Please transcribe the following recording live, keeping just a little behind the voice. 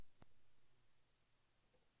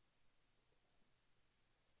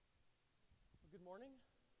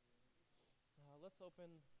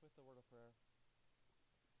open with a word of prayer.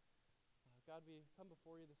 God, we come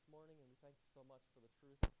before you this morning and we thank you so much for the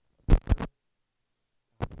truth of your word.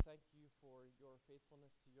 We thank you for your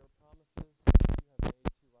faithfulness to your promises that you have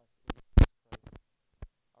made to us in Jesus Christ,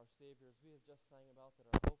 our Savior. As we have just sang about,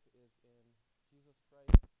 that our hope is in Jesus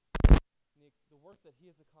Christ, the work that he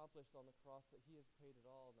has accomplished on the cross, that he has paid it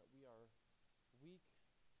all, and that we are weak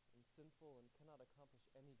and sinful and cannot accomplish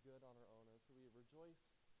any good on our own. And so we rejoice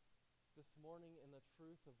this morning in the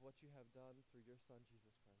truth of what you have done through your Son,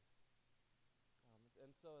 Jesus Christ.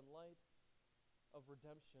 And so in light of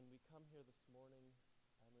redemption, we come here this morning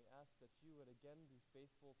and we ask that you would again be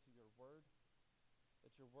faithful to your word,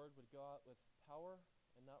 that your word would go out with power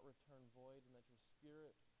and not return void, and that your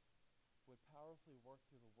Spirit would powerfully work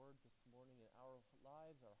through the word this morning in our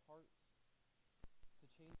lives, our hearts, to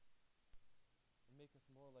change and make us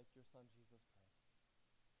more like your Son, Jesus Christ.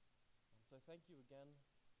 So I thank you again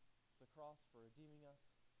for the cross, for redeeming us,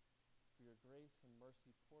 for your grace and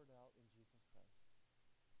mercy poured out in Jesus Christ.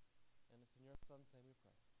 And it's in your Son's name we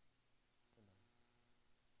pray. Amen.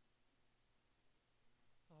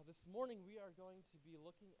 This morning we are going to be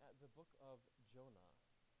looking at the book of Jonah.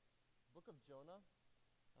 Book of Jonah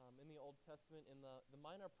in the Old Testament, in the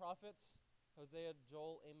minor prophets, Hosea,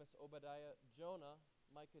 Joel, Amos, Obadiah, Jonah,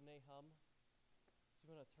 Micah, Nahum. So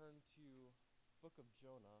we're going to turn to book of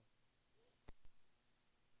Jonah.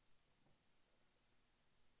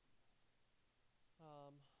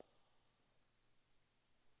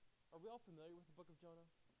 Are we all familiar with the book of Jonah?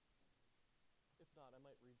 If not, I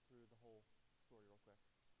might read through the whole story real quick.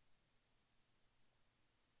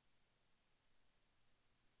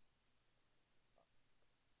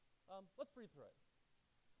 Let's read through it.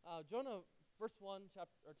 Jonah,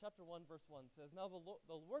 chapter 1, verse 1 says, Now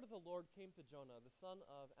the word of the Lord came to Jonah, the son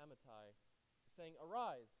of Amittai, saying,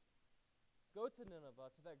 Arise, go to Nineveh,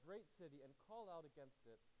 to that great city, and call out against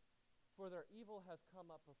it, for their evil has come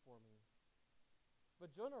up before me.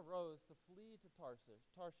 But Jonah rose to flee to Tarshish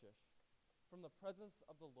from the presence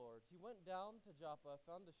of the Lord. He went down to Joppa,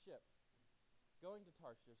 found a ship going to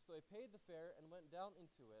Tarshish. So he paid the fare and went down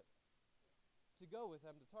into it to go with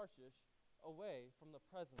them to Tarshish, away from the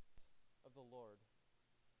presence of the Lord.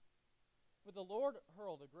 But the Lord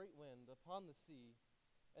hurled a great wind upon the sea,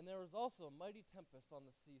 and there was also a mighty tempest on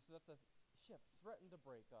the sea, so that the ship threatened to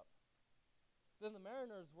break up. Then the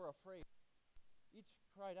mariners were afraid. Each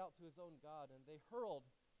cried out to his own God, and they hurled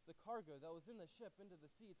the cargo that was in the ship into the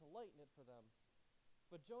sea to lighten it for them.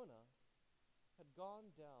 But Jonah had gone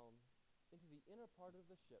down into the inner part of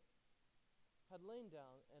the ship, had lain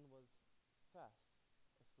down, and was fast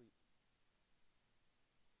asleep.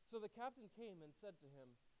 So the captain came and said to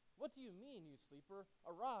him, What do you mean, you sleeper?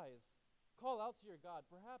 Arise, call out to your God.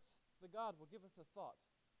 Perhaps the God will give us a thought,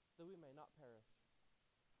 that we may not perish.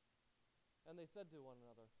 And they said to one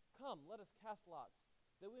another, Come, let us cast lots,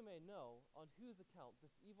 that we may know on whose account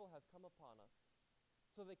this evil has come upon us.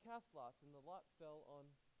 So they cast lots, and the lot fell on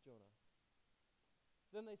Jonah.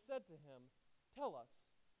 Then they said to him, Tell us,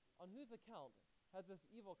 on whose account has this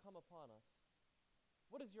evil come upon us?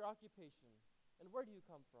 What is your occupation, and where do you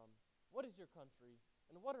come from? What is your country,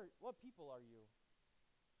 and what people are you?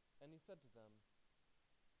 And he said to them,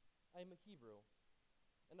 I am a Hebrew,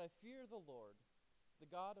 and I fear the Lord,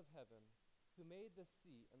 the God of heaven, who made the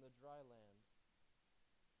sea and the dry land.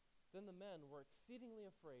 Then the men were exceedingly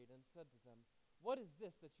afraid and said to them, What is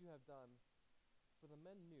this that you have done? For the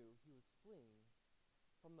men knew he was fleeing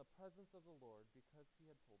from the presence of the Lord, because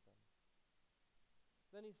he had told them.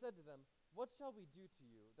 Then he said to them, What shall we do to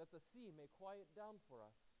you, that the sea may quiet down for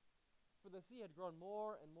us? For the sea had grown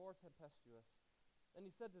more and more tempestuous. And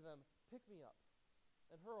he said to them, Pick me up,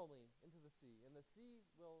 and hurl me into the sea, and the sea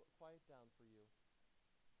will quiet down for you.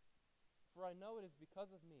 For I know it is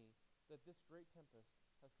because of me that this great tempest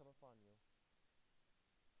has come upon you.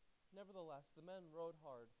 Nevertheless, the men rowed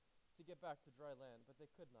hard to get back to dry land, but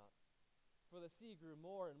they could not, for the sea grew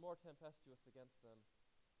more and more tempestuous against them.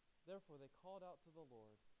 Therefore they called out to the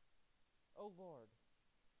Lord, O Lord,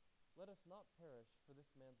 let us not perish for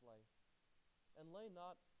this man's life, and lay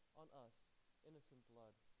not on us innocent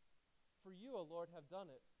blood. For you, O Lord, have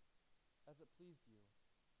done it as it pleased you.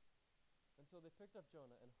 And so they picked up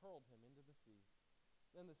Jonah and hurled him into the sea.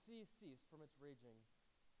 Then the sea ceased from its raging.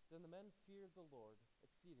 Then the men feared the Lord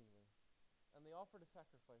exceedingly, and they offered a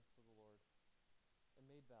sacrifice to the Lord, and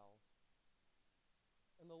made vows.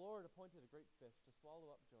 And the Lord appointed a great fish to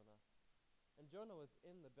swallow up Jonah. And Jonah was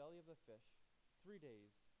in the belly of the fish 3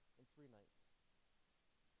 days and 3 nights.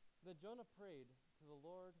 Then Jonah prayed to the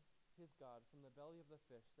Lord his God from the belly of the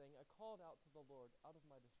fish, saying, I called out to the Lord out of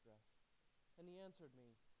my distress. And he answered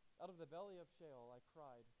me. Out of the belly of Sheol I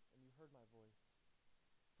cried, and you heard my voice.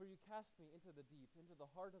 For you cast me into the deep, into the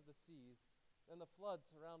heart of the seas, and the flood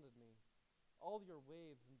surrounded me. All your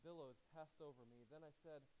waves and billows passed over me. Then I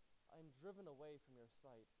said, I am driven away from your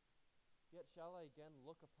sight. Yet shall I again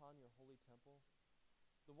look upon your holy temple?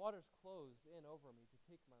 The waters closed in over me to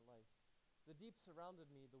take my life. The deep surrounded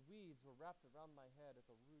me. The weeds were wrapped around my head at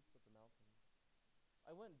the roots of the mountains.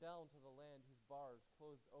 I went down to the land whose bars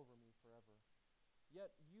closed over me forever. Yet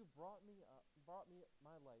you brought me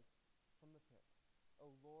my life from the pit, O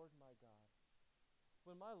Lord my God.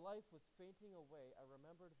 When my life was fainting away, I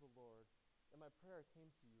remembered the Lord, and my prayer came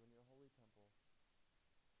to you in your holy temple.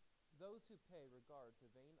 Those who pay regard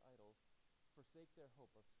to vain idols forsake their hope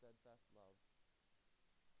of steadfast love.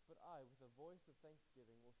 But I, with a voice of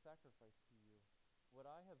thanksgiving, will sacrifice to you. What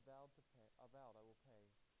I have vowed I will pay.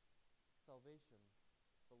 Salvation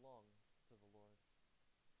belongs to the Lord.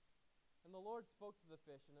 And the Lord spoke to the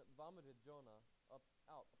fish, and it vomited Jonah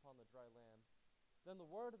out upon the dry land. Then the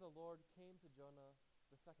word of the Lord came to Jonah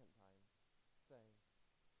the second time, saying,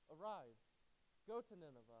 Arise, go to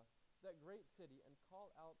Nineveh, that great city, and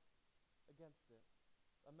call out against it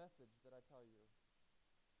a message that I tell you.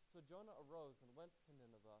 So Jonah arose and went to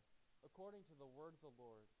Nineveh, according to the word of the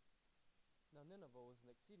Lord. Now Nineveh was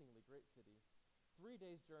an exceedingly great city, 3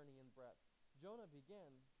 days' journey in breadth. Jonah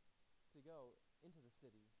began to go into the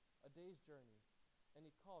city, a day's journey, and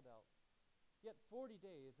he called out, Yet 40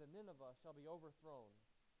 days, and Nineveh shall be overthrown.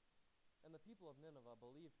 And the people of Nineveh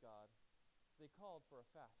believed God. They called for a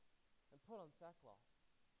fast, and put on sackcloth,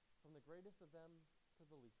 from the greatest of them to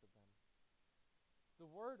the least of them. The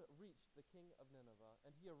word reached the king of Nineveh,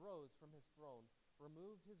 and he arose from his throne,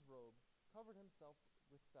 removed his robe, covered himself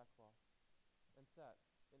with sackcloth, and sat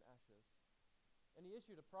in ashes. And he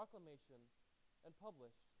issued a proclamation and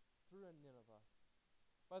published through Nineveh,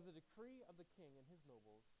 by the decree of the king and his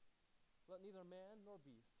nobles, let neither man nor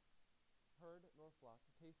beast, herd nor flock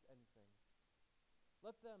taste anything.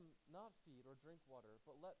 Let them not feed or drink water,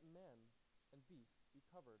 but let men and beasts be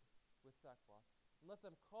covered with sackcloth, and let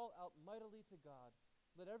them call out mightily to God.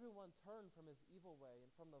 Let everyone turn from his evil way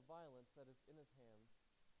and from the violence that is in his hands.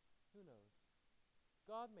 Who knows?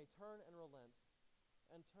 God may turn and relent,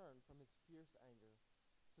 and turn from his fierce anger,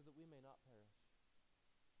 so that we may not perish.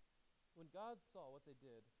 When God saw what they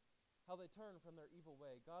did, how they turned from their evil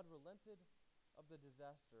way, God relented of the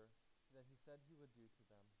disaster that he said he would do to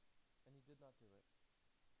them, and he did not do it.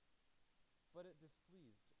 But it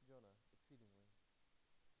displeased Jonah exceedingly.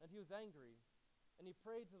 And he was angry, and he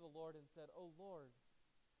prayed to the Lord and said, O Lord,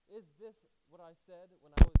 is this what I said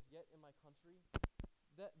when I was yet in my country?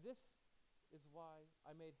 That this is why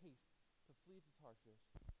I made haste to flee to Tarshish.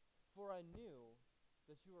 For I knew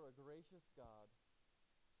that you are a gracious God,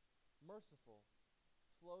 merciful,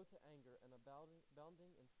 slow to anger, and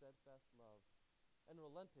abounding in steadfast love, and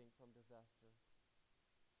relenting from disaster.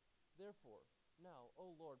 Therefore, now,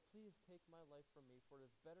 O Lord, please take my life from me, for it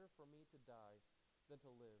is better for me to die than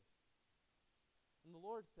to live. And the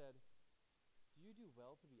Lord said, Do you do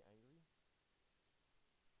well to be angry?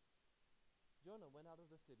 Jonah went out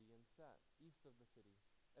of the city and sat east of the city,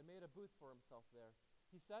 and made a booth for himself there.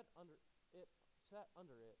 He sat under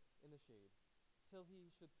it in the shade, till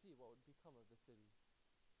he should see what would become of the city.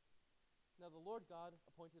 Now the Lord God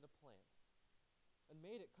appointed a plant, and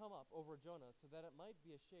made it come up over Jonah, so that it might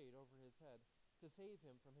be a shade over his head, to save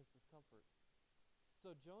him from his discomfort.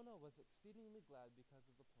 So Jonah was exceedingly glad because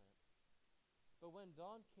of the plant. But when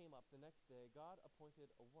dawn came up the next day, God appointed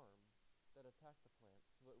a worm that attacked the plant,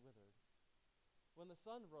 so it withered. When the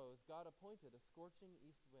sun rose, God appointed a scorching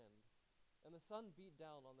east wind, and the sun beat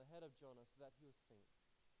down on the head of Jonah so that he was faint.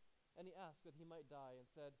 And he asked that he might die, and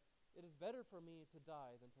said, It is better for me to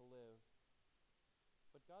die than to live.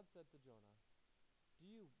 But God said to Jonah, Do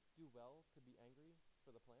you do well to be angry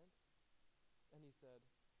for the plant? And he said,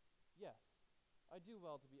 Yes, I do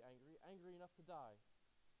well to be angry, angry enough to die.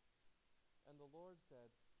 And the Lord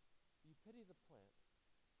said, You pity the plant,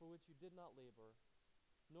 for which you did not labor,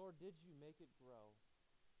 nor did you make it grow,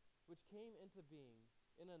 which came into being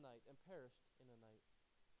in a night and perished in a night.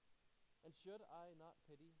 And should I not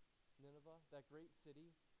pity Nineveh, that great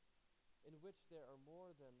city, in which there are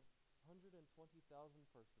more than 120,000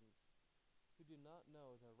 persons who do not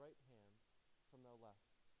know their right hand from their left,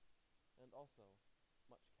 and also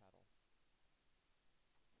much cattle?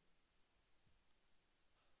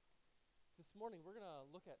 This morning we're going to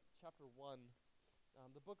look at chapter 1.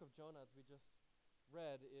 The book of Jonah, as we just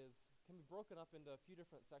read, can be broken up into a few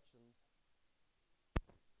different sections,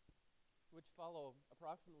 which follow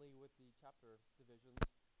approximately with the chapter divisions.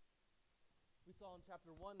 We saw in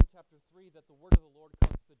chapter 1 and chapter 3 that the word of the Lord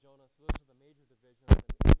comes to Jonah, so those are the major divisions,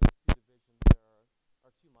 and in those two divisions there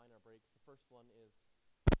are two minor breaks. The first one is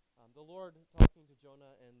The Lord talking to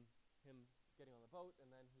Jonah and him getting on the boat, and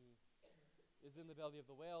then he is in the belly of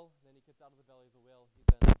the whale, and then he gets out of the belly of the whale. He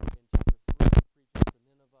then, in chapter 3, preaches to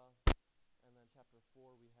Nineveh, and then chapter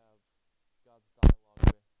 4, we have God's dialogue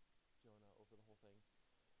with Jonah over the whole thing.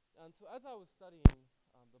 And so as I was studying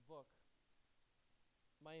the book,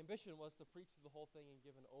 my ambition was to preach through the whole thing and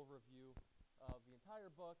give an overview of the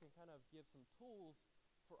entire book and kind of give some tools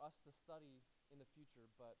for us to study in the future.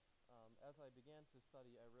 But as I began to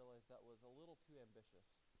study, I realized that was a little too ambitious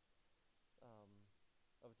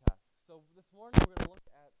of a task. So this morning we're going to look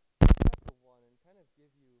at chapter 1 and kind of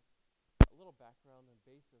give you a little background and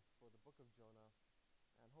basis for the book of Jonah,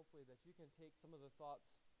 and hopefully that you can take some of the thoughts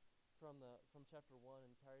from chapter 1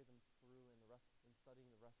 and carry them through in studying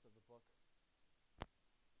the rest of the book.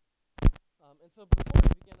 And so before we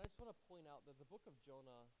begin, I just want to point out that the book of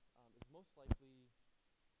Jonah is most likely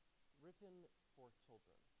written for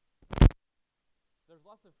children. There's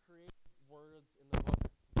lots of creative words in the book.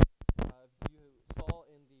 As you saw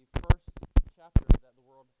in the first chapter, that the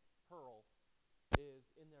word pearl is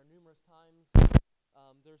in there numerous times.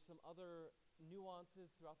 There's some other nuances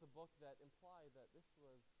throughout the book that imply that this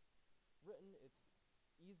was written. It's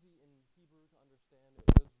easy in Hebrew to understand. It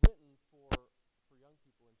was written for young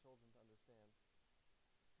people and children to understand.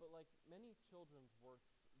 But like many children's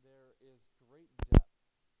works, there is great depth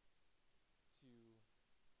to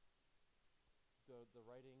the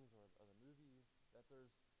writings or the movies, that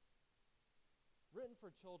there's written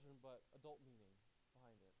for children but adult meaning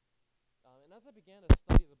behind it. And as I began to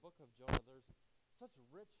study the book of Jonah, there's such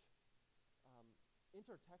rich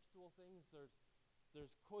intertextual things.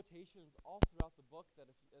 There's quotations all throughout the book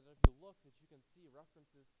that if you look, that you can see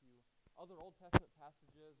references to other Old Testament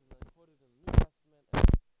passages and then quoted in the New Testament. And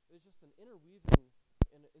there's just an interweaving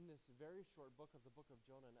in this very short book of the book of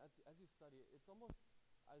Jonah. And as you study it, it's almost,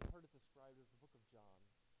 I've heard it described as the book of John.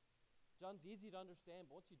 John's easy to understand,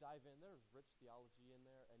 but once you dive in, there's rich theology in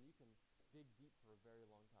there, and you can dig deep for a very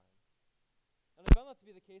long time. And I found that to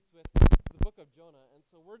be the case with the book of Jonah, and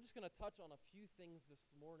so we're just going to touch on a few things this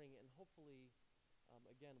morning, and hopefully,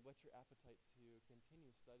 again, whet your appetite to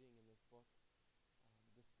continue studying in this book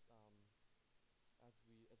as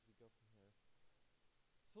we go from here.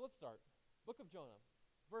 So let's start. Book of Jonah,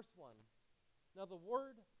 verse 1. Now the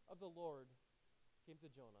word of the Lord came to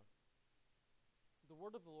Jonah. The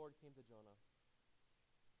word of the Lord came to Jonah.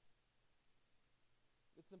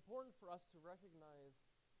 It's important for us to recognize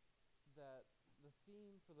that the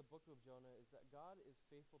theme for the book of Jonah is that God is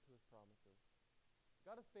faithful to his promises.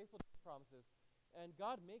 God is faithful to his promises, and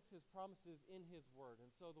God makes his promises in his word. And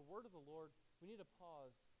so the word of the Lord, we need to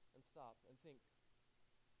pause and stop and think,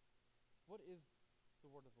 what is the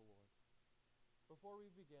word of the Lord? Before we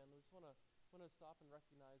begin, we just want to stop and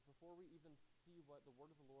recognize, before we even see what the word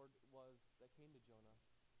of the Lord was that came to Jonah,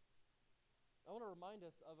 I want to remind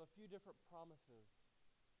us of a few different promises.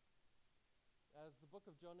 As the book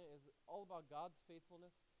of Jonah is all about God's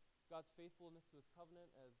faithfulness to his covenant,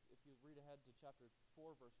 as if you read ahead to chapter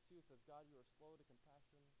 4, verse 2, it says, God, you are slow to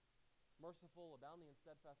compassion, merciful, abounding in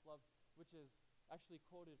steadfast love, which is actually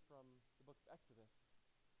quoted from the book of Exodus.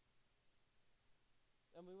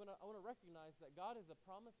 And I want to recognize that God is a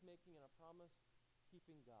promise-making and a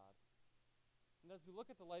promise-keeping God. And as we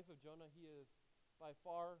look at the life of Jonah, he is by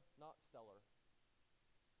far not stellar.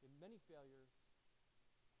 He had many failures,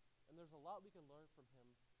 and there's a lot we can learn from him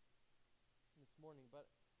this morning.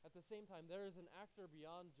 But at the same time, there is an actor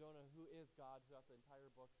beyond Jonah who is God throughout the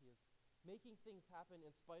entire book. He is making things happen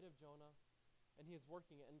in spite of Jonah, and he is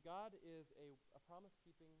working it. And God is a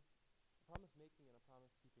promise-making, and a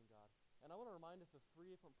promise-keeping God. And I want to remind us of three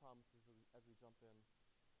different promises as we jump in.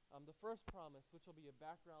 The first promise, which will be a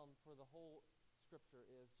background for the whole scripture,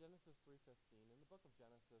 is Genesis 3:15. In the book of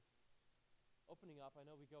Genesis, opening up, I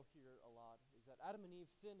know we go here a lot, is that Adam and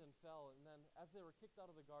Eve sinned and fell, and then as they were kicked out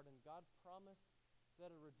of the garden, God promised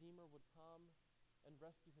that a Redeemer would come and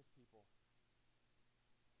rescue his people.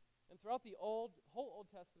 And throughout the whole Old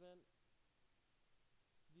Testament,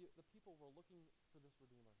 the people were looking for this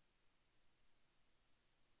Redeemer.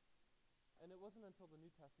 And it wasn't until the New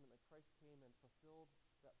Testament that Christ came and fulfilled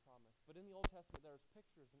that promise. But in the Old Testament, there's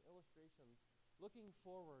pictures and illustrations looking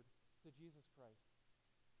forward to Jesus Christ.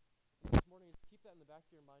 And this morning, keep that in the back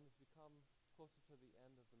of your mind as we come closer to the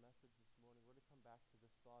end of the message this morning. We're going to come back to this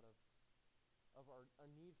thought of our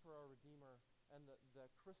need for our Redeemer and the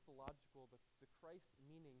Christological, the Christ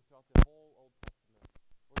meaning throughout the whole Old Testament.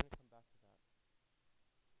 We're going to come back to that.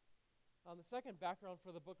 The second background for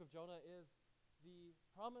the book of Jonah is the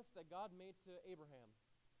promise that God made to Abraham.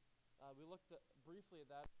 We looked briefly at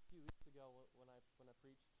that a few weeks ago when I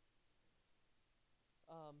preached.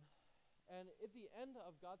 And at the end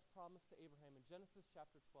of God's promise to Abraham in Genesis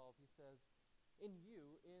chapter 12, he says, in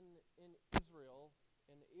you, in Israel,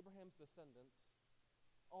 in Abraham's descendants,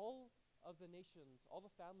 all of the nations, all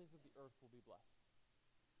the families of the earth will be blessed.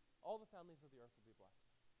 All the families of the earth will be blessed.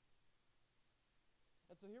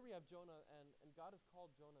 And so here we have Jonah, and God has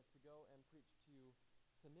called Jonah to go and preach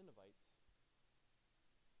to Ninevites.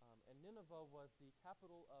 And Nineveh was the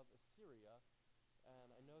capital of Assyria,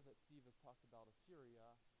 and I know that Steve has talked about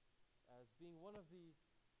Assyria as being one of the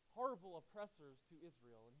horrible oppressors to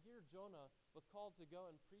Israel. And here Jonah was called to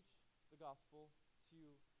go and preach the gospel to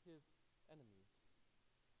his enemies.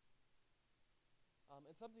 And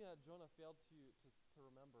something that Jonah failed to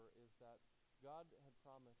remember is that God had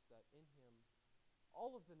promised that in him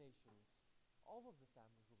all of the nations, all of the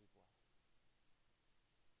families will be blessed.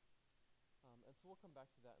 And so we'll come back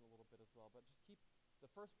to that in a little bit as well. But just keep the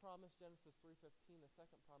first promise, Genesis 3:15, the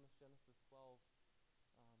second promise, Genesis 12.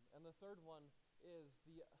 And the third one is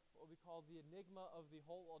what we call the enigma of the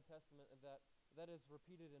whole Old Testament, and that is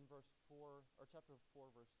repeated in verse 4, or chapter 4,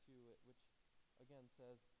 verse 2, which again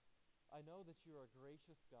says, I know that you are a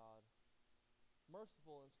gracious God,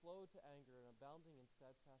 merciful and slow to anger, and abounding in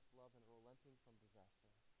steadfast love and relenting from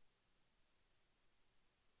disaster.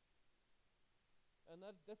 And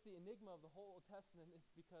that's the enigma of the whole Old Testament, is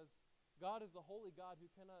because God is the holy God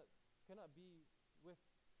who cannot be with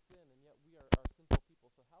sin, and yet we are sinful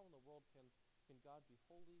people. So how in the world can God be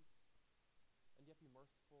holy and yet be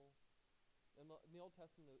merciful? And the Old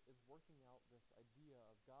Testament is working out this idea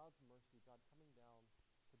of God's mercy, God coming down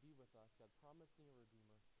to be with us, God promising a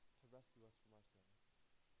Redeemer to rescue us from our sins.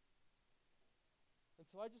 And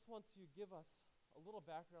so I just want to give us a little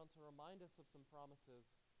background to remind us of some promises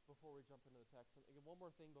before we jump into the text. And again, one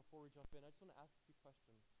more thing before we jump in, I just want to ask a few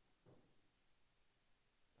questions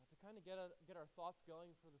to kind of get our thoughts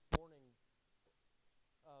going for this morning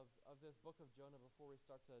of this book of Jonah before we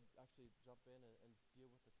start to actually jump in and deal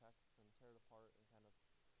with the text and tear it apart and kind of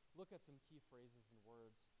look at some key phrases and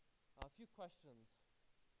words. A few questions.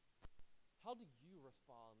 How do you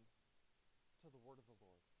respond to the word of the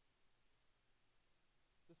Lord?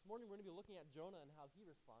 This morning we're going to be looking at Jonah and how he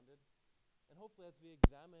responded. And hopefully as we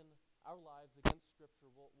examine our lives against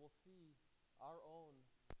Scripture, we'll see our own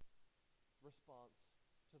response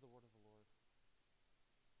to the word of the Lord.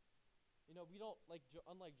 You know, we don't,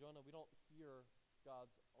 unlike Jonah, we don't hear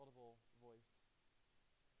God's audible voice.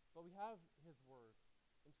 But we have his word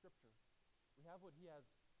in Scripture. We have what he has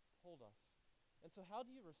told us. And so how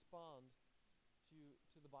do you respond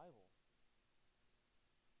to the Bible?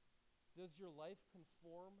 Does your life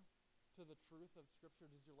conform to the truth of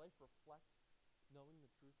Scripture? Does your life reflect knowing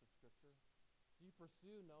the truth of Scripture? Do you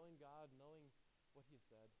pursue knowing God, knowing what he has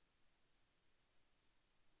said?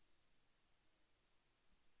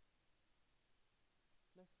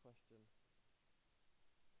 Next question.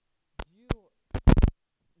 Do you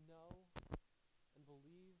know and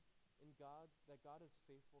believe in that God is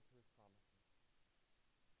faithful to his promises?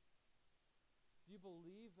 Do you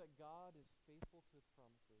believe that God is faithful to his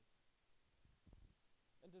promises?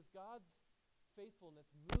 And does God's faithfulness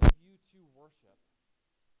move you to worship?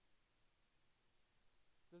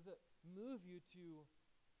 Does it move you to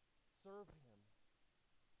serve him?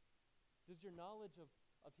 Does your knowledge of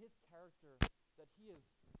his character, that he is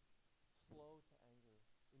slow to anger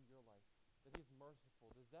in your life, that he is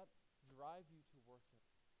merciful, does that drive you to worship?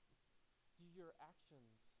 Do your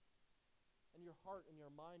actions and your heart and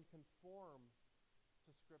your mind conform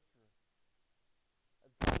to Scripture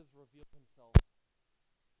as God has revealed himself?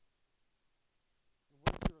 And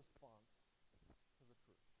what is your response to the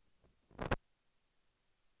truth?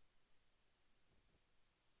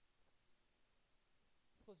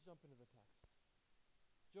 So let's jump into the text.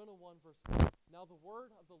 Jonah 1, verse 1. Now the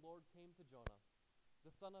word of the Lord came to Jonah,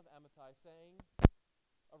 the son of Amittai, saying,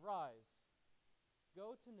 Arise,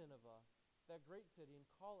 go to Nineveh, that great city, and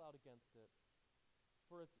call out against it,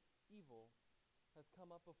 for its evil has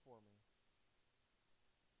come up before me.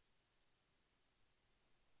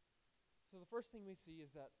 So the first thing we see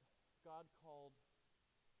is that God called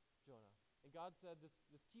Jonah. And God said this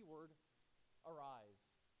key word, arise.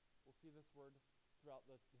 We'll see this word throughout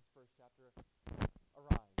his first chapter.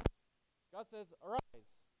 Arise. God says, arise.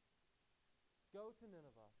 Go to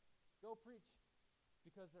Nineveh. Go preach,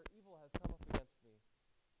 because their evil has come up against me.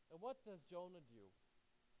 And what does Jonah do?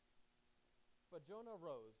 But Jonah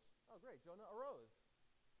arose. Oh, great, Jonah arose.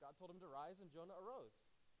 God told him to rise, and Jonah arose.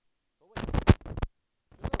 But wait,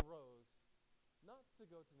 Jonah arose not to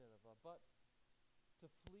go to Nineveh, but to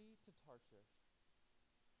flee to Tarshish.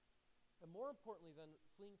 And more importantly than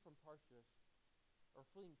fleeing from Tarshish, or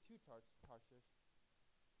fleeing to Tarshish,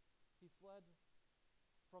 he fled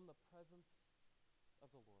from the presence of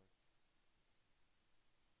the Lord.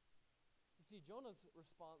 You see, Jonah's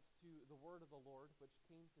response to the word of the Lord, which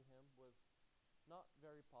came to him, was not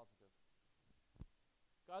very positive.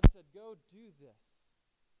 God said, "Go do this."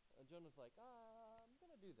 And Jonah's like, I'm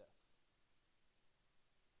going to do this.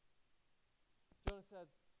 Jonah says,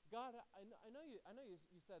 "God, I know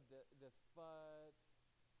you said this, but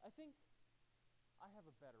I think I have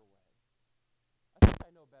a better way. I think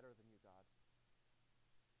I know better than you, God."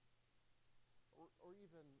 Or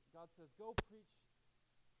even God says, "Go preach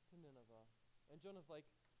to Nineveh." And Jonah's like,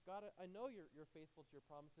 "God, I know you're faithful to your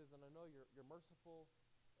promises, and I know you're merciful,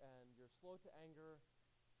 and you're slow to anger.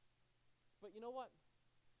 But you know what?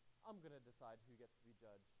 I'm going to decide who gets to be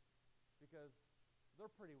judged, because they're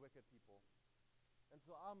pretty wicked people. And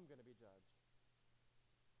so I'm going to be judged."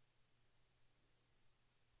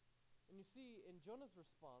 And you see, in Jonah's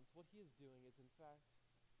response, what he is doing is, in fact,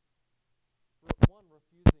 one,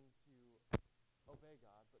 refusing to obey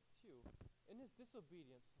God, but two, in his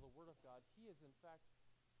disobedience to the word of God, he is, in fact,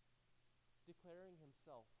 declaring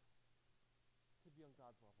himself to be on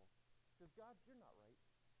God's level. He says, "God, you're not right.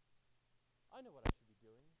 I know what I should be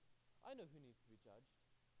doing. I know who needs to be judged."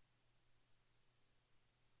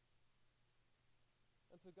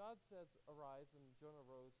 And so God says, "Arise," and Jonah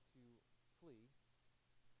rose to flee.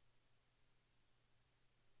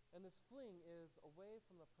 And this fleeing is away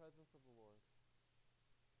from the presence of the Lord.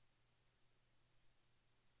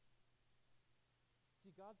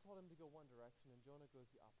 See, God told him to go one direction, and Jonah goes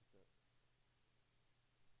the opposite.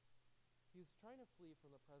 He was trying to flee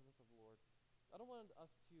from the presence of the Lord. I don't want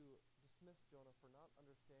us to dismiss Jonah for not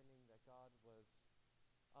understanding that God was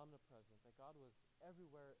omnipresent, that God was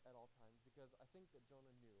everywhere at all times, because I think that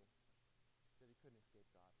Jonah knew that he couldn't escape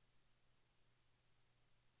God.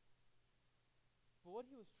 But what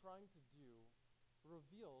he was trying to do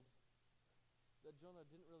revealed that Jonah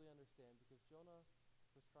didn't really understand, because Jonah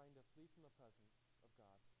was trying to flee from the presence of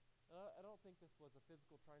God. And I don't think this was a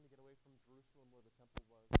physical trying to get away from Jerusalem where the temple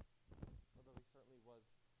was, although he certainly was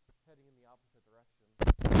heading in the opposite direction.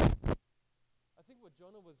 I think what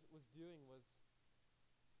Jonah was doing was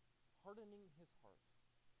hardening his heart.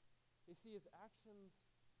 You see, his actions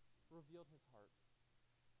revealed his heart.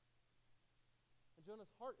 And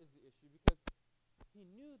Jonah's heart is the issue, because he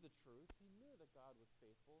knew the truth. He knew that God was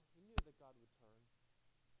faithful. He knew that God would turn.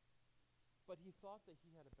 But he thought that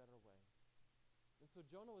he had a better way. And so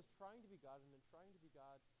Jonah was trying to be God, and in trying to be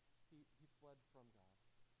God, he fled from God.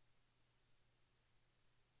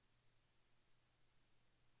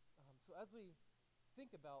 So as we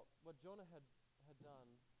think about what Jonah had done,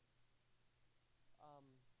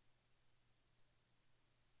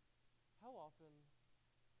 how often,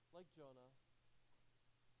 like Jonah,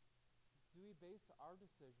 do we base our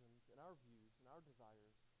decisions and our views and our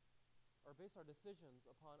desires, or base our decisions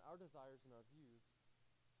upon our desires and our views,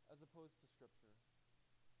 as opposed to Scripture?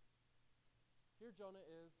 Here Jonah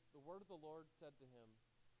is, the word of the Lord said to him,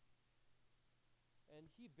 and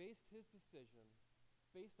he based his decision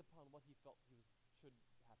based upon what he felt should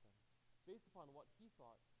happen, based upon what he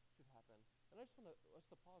thought should happen. And I just want us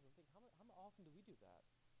to pause and think, how often do we do that?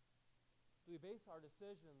 Do we base our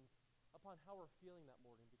decisions upon how we're feeling that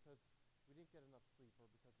morning because we didn't get enough sleep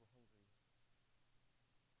or because we're hungry?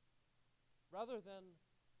 Rather than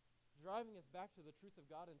driving us back to the truth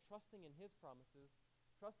of God and trusting in his promises,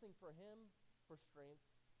 trusting for him for strength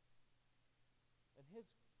and his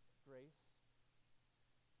grace,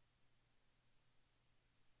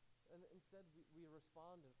 and instead we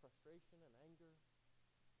respond in frustration and anger,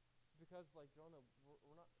 because like Jonah,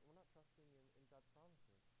 we're not trusting in God's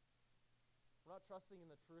promises. We're not trusting in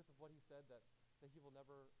the truth of what he said, that he will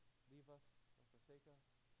never leave us or forsake us.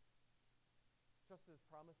 Trust his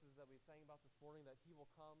promises that we sang about this morning, that he will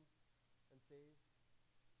come and save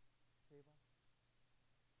us.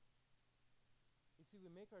 You see,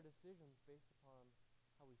 we make our decisions based upon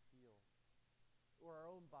how we feel, or our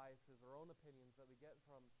own biases, our own opinions that we get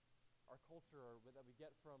from our culture, or that we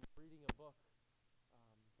get from reading a book,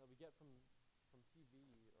 that we get from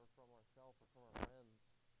TV, or from ourselves, or from our friends.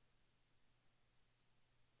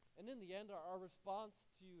 And in the end, our response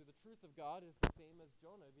to the truth of God is the same as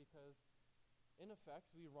Jonah, because in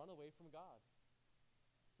effect, we run away from God.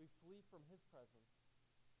 We flee from his presence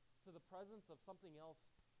to the presence of something else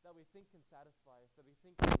that we think can satisfy us, that we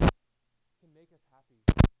think can make us happy.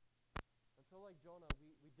 And so like Jonah,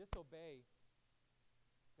 we disobey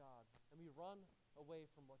God, and we run away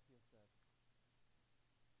from what he has said.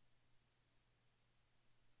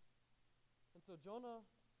 And so Jonah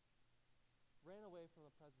ran away from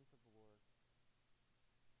the presence of the Lord.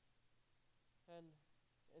 And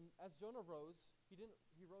as Jonah rose,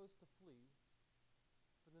 he rose to flee,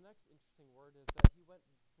 And the next interesting word is that he went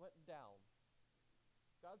down.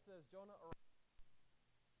 God says Jonah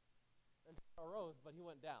arose, but he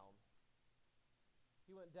went down.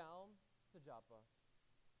 He went down to Joppa.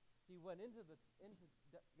 He went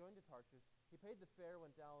going to Tarshish. He paid the fare,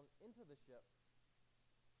 went down into the ship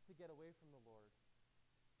to get away from the Lord.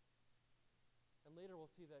 And later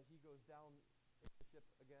we'll see that he goes down into the ship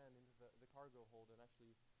again, into the cargo hold, and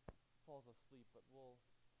actually falls asleep. But we'll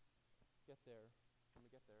get there when we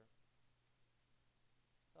get there.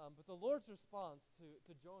 But the Lord's response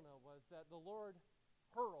to Jonah was that the Lord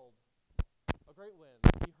hurled a great wind.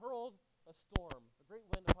 He hurled a storm, a great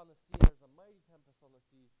wind upon the sea. There's a mighty tempest on the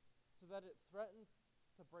sea, so that it threatened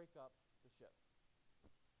to break up the ship.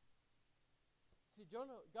 See,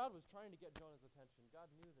 God was trying to get Jonah's attention. God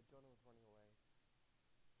knew that Jonah was running away.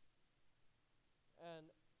 And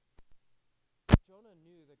Jonah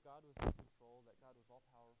knew that God was in control, that God was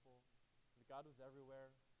all-powerful, that God was everywhere.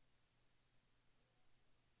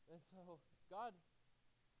 And so God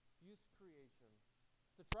used creation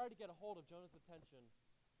to try to get a hold of Jonah's attention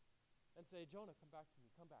and say, Jonah, come back to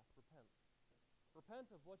me, come back, repent.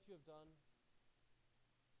 Repent of what you have done,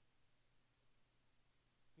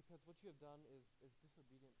 because what you have done is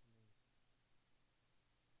disobedient to me.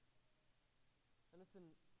 And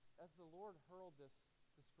as the Lord hurled this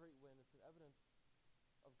great wind, it's an evidence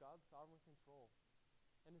of God's sovereign control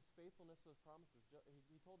and his faithfulness to his promises.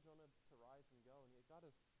 He told Jonah to rise and go, and yet God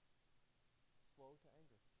is slow to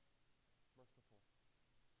anger, merciful,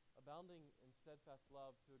 abounding in steadfast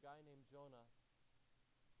love to a guy named Jonah,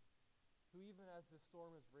 who even as this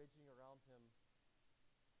storm is raging around him,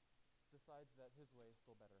 decides that his way is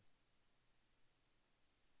still better.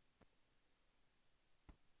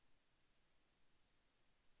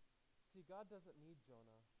 See, God doesn't need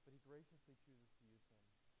Jonah, but he graciously chooses to use him.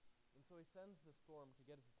 And so he sends the storm to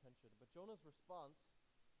get his attention. But Jonah's response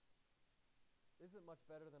isn't much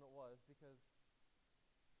better than it was, because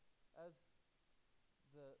as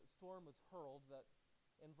the storm was hurled, that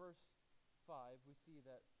in verse 5 we see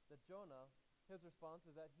that Jonah, his response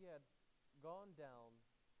is that he had gone down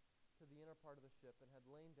to the inner part of the ship and had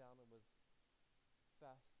lain down and was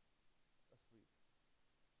fast asleep.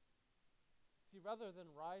 See, rather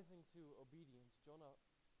than rising to obedience, Jonah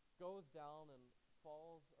goes down and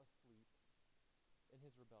falls asleep in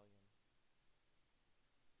his rebellion.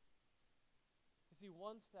 You see,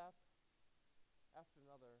 one step after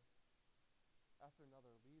another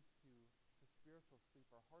leads to spiritual sleep.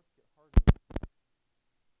 Our hearts get hardened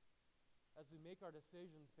as we make our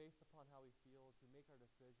decisions based upon how we feel, as we make our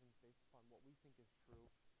decisions based upon what we think is true,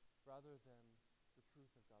 rather than the truth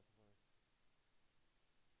of God's Word.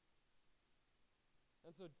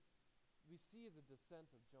 And so we see the descent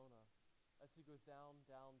of Jonah as he goes down,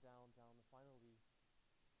 and finally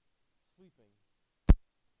sleeping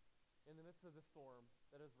in the midst of the storm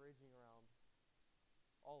that is raging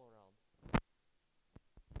all around.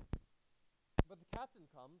 But the captain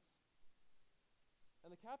comes, and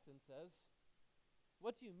the captain says,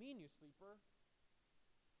 "What do you mean, you sleeper?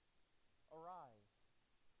 Arise.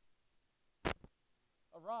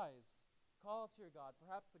 Arise, call out to your God.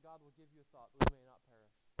 Perhaps the God will give you a thought that we may not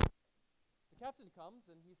perish." The captain comes,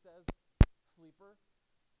 and he says, "Sleeper,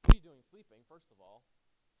 what are you doing sleeping, first of all?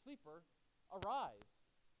 Sleeper, arise."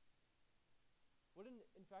 What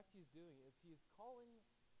in fact he's doing is he's calling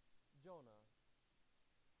Jonah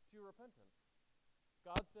to repentance.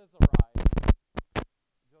 God says, "Arise."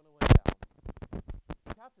 Jonah went down.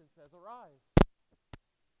 The captain says, "Arise.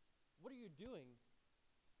 What are you doing?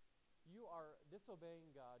 You are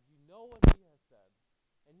disobeying God. You know what he has said.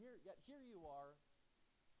 And yet here you are,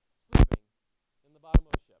 sleeping in the bottom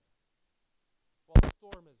of a ship while the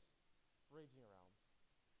storm is raging around."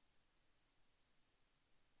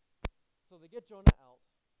 So they get Jonah out.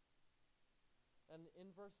 And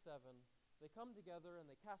in verse 7, they come together and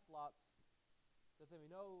they cast lots, that they may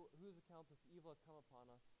know whose account this evil has come upon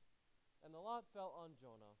us. And the lot fell on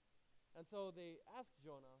Jonah. And so they ask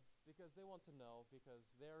Jonah, because they want to know, because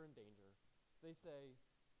they're in danger. They say,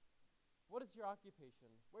 "What is your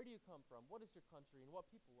occupation? Where do you come from? What is your country? And what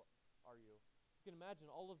people are you?" You can imagine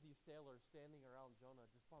all of these sailors standing around Jonah,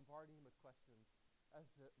 just bombarding him with questions as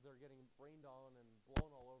they're getting rained on and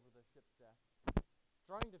blown all over the ship's deck,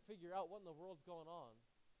 trying to figure out what in the world's going on.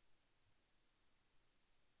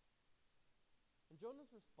 And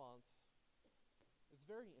Jonah's response is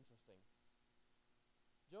very interesting.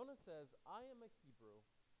 Jonah says, "I am a Hebrew,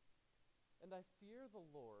 and I fear the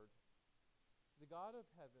Lord, the God of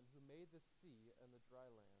heaven, who made the sea and the dry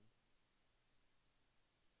land."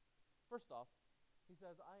 First off, he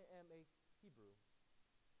says, "I am a Hebrew."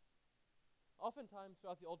 Oftentimes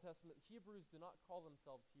throughout the Old Testament, Hebrews do not call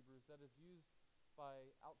themselves Hebrews. That is used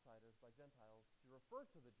by outsiders, by Gentiles, to refer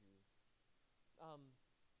to the Jews.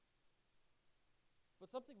 But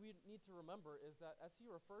something we need to remember is that as he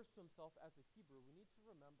refers to himself as a Hebrew, we need to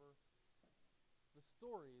remember the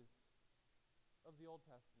stories of the Old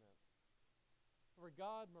Testament, where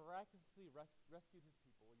God miraculously rescued his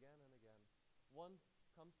people again and again. One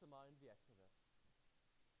comes to mind, the Exodus,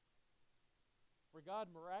 where God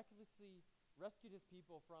miraculously rescued his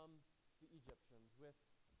people from the Egyptians with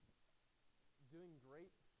doing great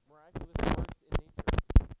miraculous works in nature.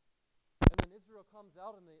 And then Israel comes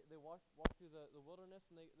out and they walk through the wilderness,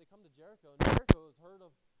 and they come to Jericho. And Jericho has heard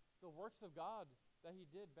of the works of God that he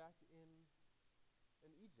did back in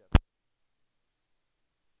Egypt.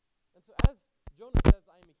 And so as Jonah says,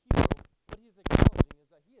 I am a Hebrew, what he is acknowledging is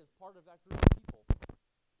that he is part of that group of people.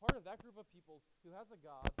 Part of that group of people who has a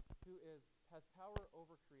God who has power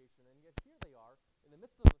over creation. And yet here they are, in the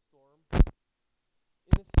midst of a storm,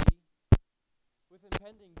 in the sea, with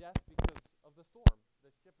impending death because of the storm. The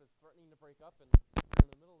ship is threatening to break up, and you're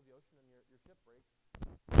in the middle of the ocean and your ship breaks.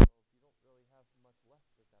 So you don't really have much left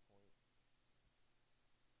at that point.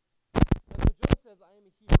 And so Jonah says, I am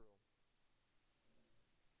a Hebrew.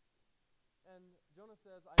 And Jonah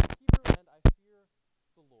says, I am a Hebrew and I fear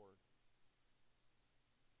the Lord.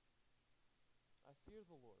 I fear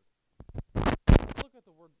the Lord. Let's look at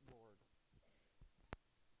the word Lord.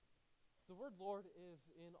 The word Lord is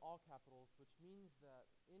in all capitals, which means that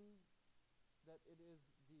it is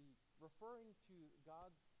the referring to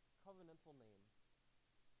God's covenantal name,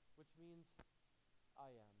 which means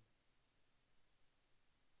I am.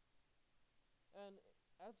 And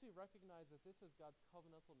as we recognize that this is God's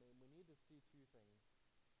covenantal name, we need to see two things.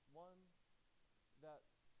 One, that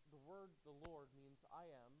the word the Lord means I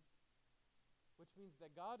am, which means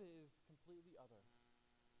that God is completely other,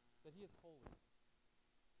 that he is holy,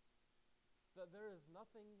 that there is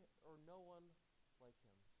nothing or no one like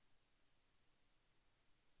him.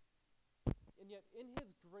 And yet in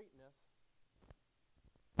his greatness,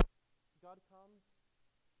 God comes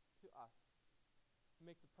to us. He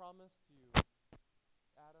makes a promise to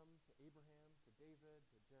Adam, to Abraham, to David,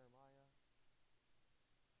 to Jeremiah.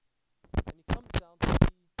 And he comes down to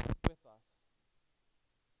be with us.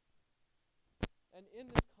 And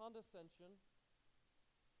in this condescension,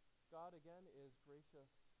 God again is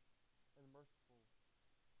gracious and merciful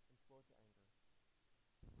and slow to anger.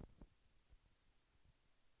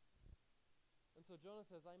 And so Jonah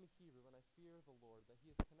says, I'm a Hebrew and I fear the Lord, that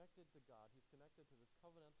he is connected to God. He's connected to this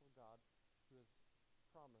covenantal God who has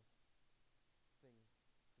promised things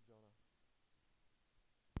to Jonah.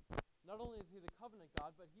 Not only is he the covenant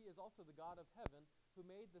God, but he is also the God of heaven who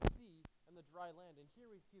made the sea and the dry land. And here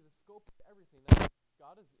we see the scope of everything. That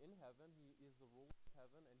God is in heaven, he is the ruler of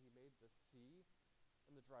heaven, and he made the sea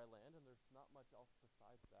and the dry land, and there's not much else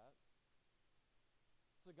besides that.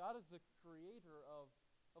 So God is the creator of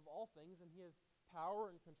all things, and he has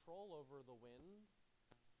power and control over the wind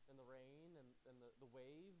and the rain and the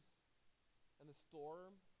waves and the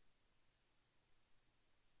storm.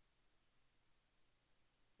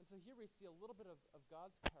 And so here we see a little bit of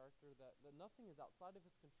God's character, that nothing is outside of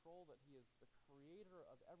his control, that he is the creator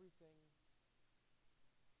of everything.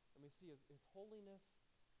 And we see his holiness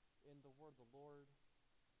in the word the Lord.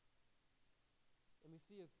 And we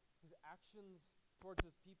see his actions towards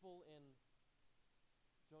his people in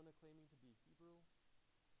Jonah claiming to be Hebrew.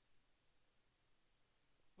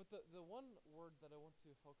 But the one word that I want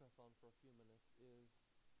to focus on for a few minutes is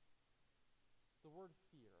the word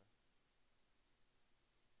fear.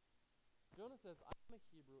 Jonah says, I'm a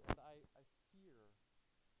Hebrew and I fear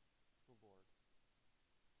the Lord.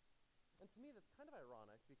 And to me that's kind of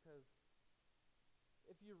ironic, because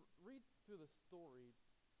if you read through the story,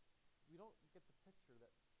 we don't get the picture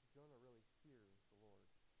that Jonah really fears the Lord.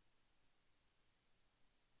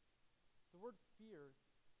 The word fear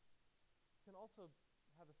can also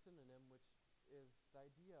have a synonym, which is the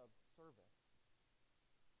idea of service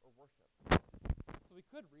or worship. So we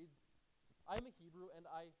could read, I'm a Hebrew and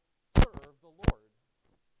I serve the Lord.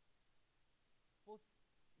 Well,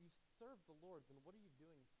 if you serve the Lord, then what are you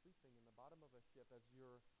doing sleeping in the bottom of a ship as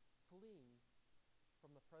you're fleeing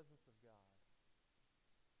from the presence of God?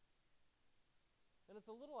 And it's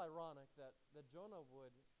a little ironic that Jonah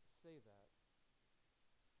would say that.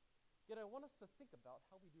 Yet I want us to think about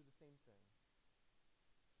how we do the same thing.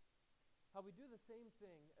 How we do the same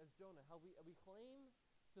thing as Jonah. How we claim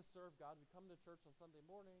to serve God. We come to church on Sunday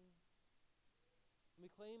morning. And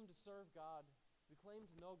we claim to serve God. We claim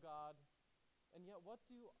to know God. And yet what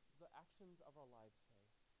do the actions of our lives say?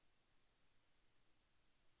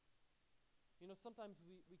 sometimes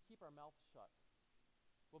we keep our mouth shut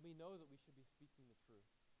when we know that we should be speaking the truth.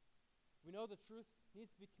 We know the truth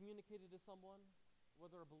needs to be communicated to someone,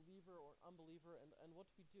 whether a believer or unbeliever, and what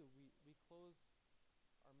do? We close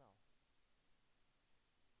our mouth.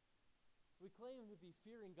 We claim to be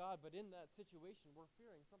fearing God, but in that situation, we're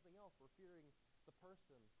fearing something else. We're fearing the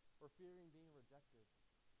person. We're fearing being rejected.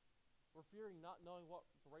 We're fearing not knowing what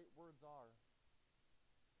the right words are,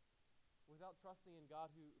 without trusting in God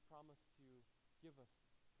who promised to give us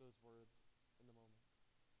those words in the moment.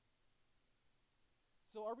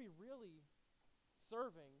 So are we really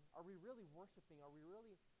serving? Are we really worshiping? Are we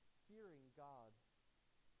really fearing God?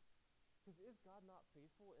 Because is God not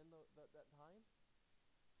faithful in that time?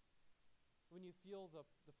 When you feel the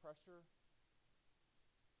pressure,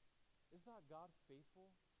 is not God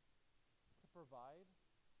faithful to provide?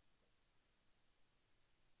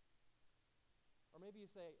 Or maybe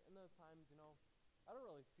you say, in those times, I don't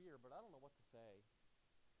really fear, but I don't know what to say.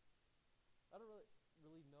 I don't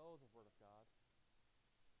really know the Word of God.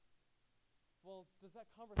 Well, does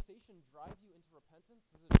that conversation drive you into repentance?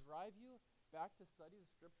 Does it drive you back to study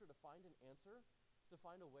the Scripture to find an answer, to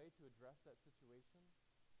find a way to address that situation?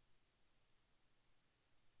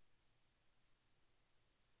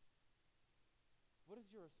 What is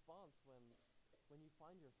your response when you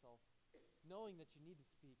find yourself knowing that you need to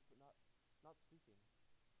speak but not speaking?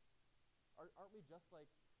 Aren't we just like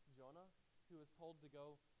Jonah, who was told to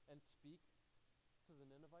go and speak to the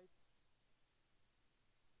Ninevites,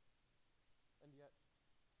 and yet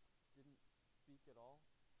didn't speak at all?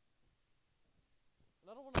 And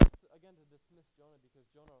I don't want us, to dismiss Jonah because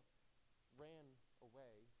Jonah ran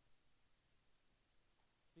away,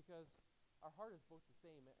 because our heart is both the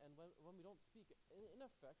same, and when we don't speak, in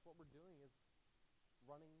effect, what we're doing is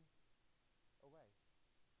running away.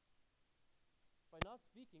 By not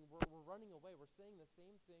speaking, we're running away. We're saying the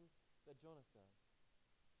same thing that Jonah says.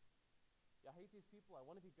 Yeah, I hate these people. I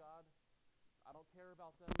want to be God. I don't care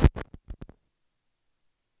about them.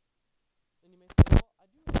 And you may say, well, I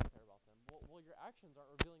do really care about them. Well, your actions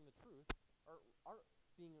aren't revealing the truth, or aren't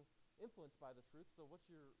being influenced by the truth. So what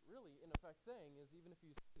you're really, in effect, saying is, even if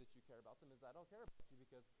you say that you care about them, is I don't care about you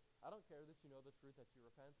because I don't care that you know the truth, that you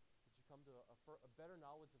repent, that you come to a better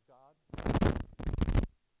knowledge of God.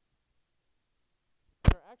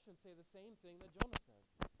 And our actions say the same thing that Jonah says.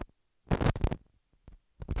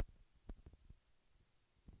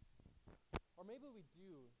 Or maybe we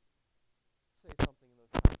do say something in those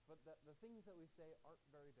times, but the things that we say aren't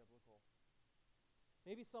very biblical.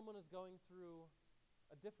 Maybe someone is going through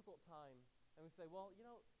a difficult time, and we say, well,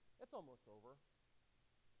 it's almost over.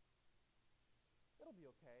 It'll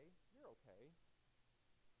be okay. You're okay.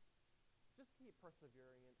 Just keep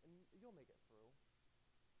persevering, and you'll make it through.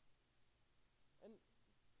 And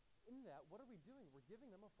in that, what are we doing? We're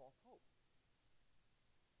giving them a false hope.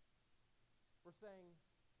 We're saying,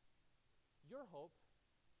 your hope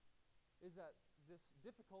is that this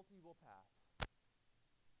difficulty will pass.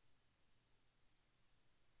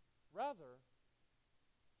 Rather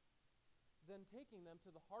than taking them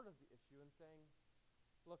to the heart of the issue and saying,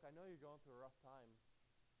 look, I know you're going through a rough time,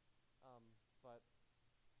 but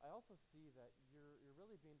I also see that you're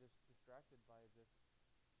really being distracted by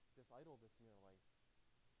this idol that's in your life.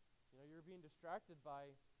 You're being distracted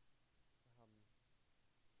by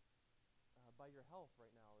your health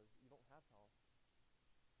right now. Is you don't have health.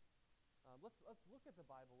 Let's look at the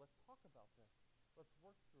Bible. Let's talk about this. Let's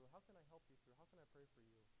work through. How can I help you through? How can I pray for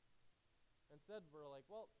you? Instead, we're like,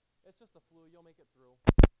 well, it's just a flu. You'll make it through.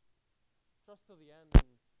 Trust till the end, and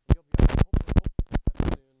you'll be all right.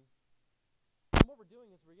 Hopefully soon. And what we're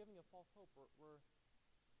doing is we're giving a false hope. We're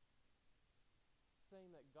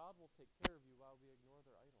saying that God will take care of you while we ignore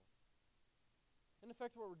their idols. In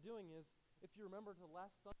effect, what we're doing is, if you remember to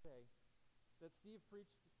last Sunday that Steve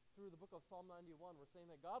preached through the book of Psalm 91, we're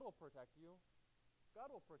saying that God will protect you.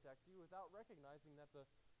 God will protect you without recognizing that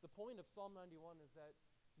the point of Psalm 91 is that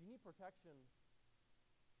you need protection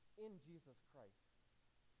in Jesus Christ.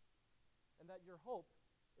 And that your hope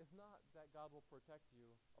is not that God will protect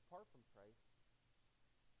you apart from Christ,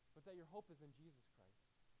 but that your hope is in Jesus Christ.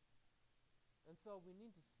 And so we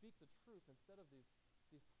need to speak the truth instead of these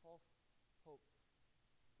false hopes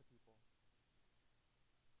to people.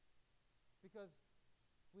 Because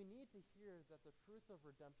we need to hear that the truth of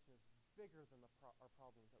redemption is bigger than our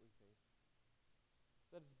problems that we face.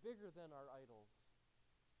 That it's bigger than our idols.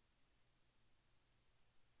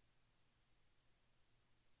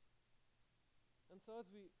 And so as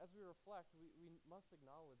we reflect, we must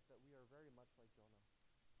acknowledge that we are very much like Jonah.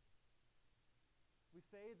 We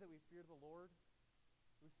say that we fear the Lord.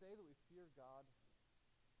 We say that we fear God.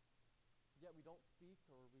 Yet we don't speak,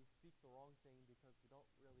 or we speak the wrong thing because we don't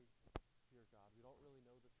really fear God. We don't really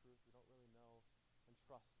know the truth. We don't really know and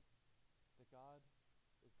trust that God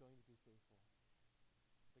is going to be faithful,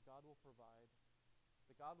 that God will provide,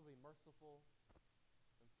 that God will be merciful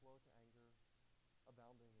and slow to anger,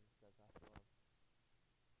 abounding in steadfast love.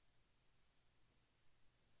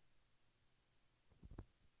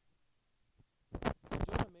 So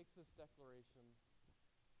Jonah makes this declaration,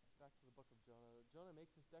 back to the book of Jonah. Jonah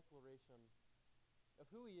makes this declaration of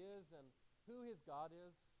who he is and who his God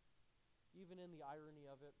is, even in the irony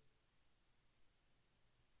of it.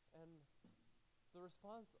 And the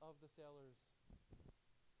response of the sailors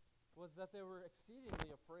was that they were exceedingly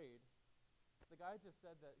afraid. The guy just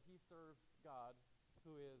said that he serves God,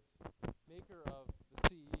 who is maker of the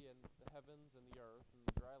sea and the heavens and the earth and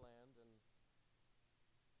the dry land,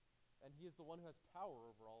 and he is the one who has power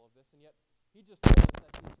over all of this, and yet he just told us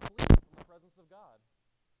that he's fleeing from the presence of God.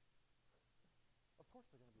 Of course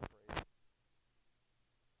they're going to be afraid.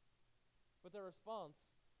 But their response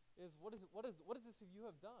is, what is this you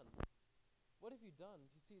have done? What have you done?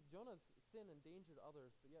 You see, Jonah's sin endangered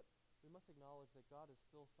others, but yet we must acknowledge that God is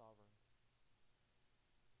still sovereign.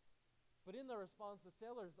 But in their response, the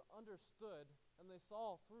sailors understood and they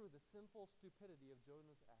saw through the sinful stupidity of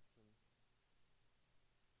Jonah's actions.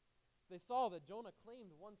 They saw that Jonah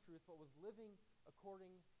claimed one truth but was living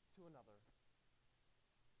according to another.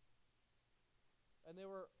 And they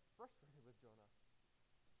were frustrated with Jonah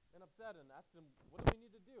and upset and asked him, what do we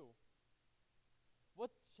need to do?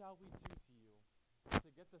 What shall we do to you to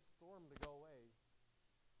get this storm to go away?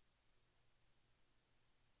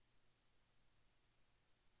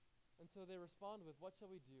 And so they respond with, what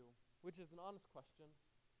shall we do? Which is an honest question.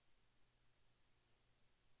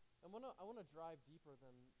 And I want to drive deeper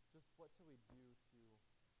than just what shall we do to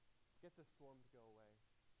get this storm to go away.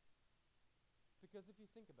 Because if you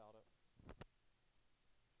think about it,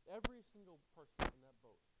 every single person in that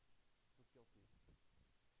boat was guilty.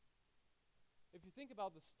 If you think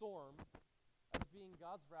about the storm as being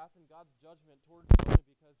God's wrath and God's judgment towards Jonah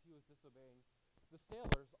because he was disobeying, the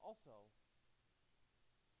sailors also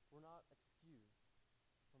were not excused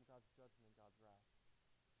from God's judgment and God's wrath.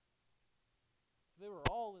 So they were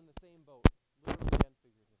all in the same boat, literally and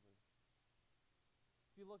figuratively.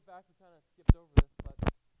 If you look back, we kind of skipped over this, but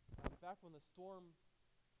back when the storm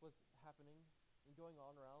was happening and going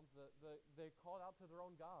on around, they called out to their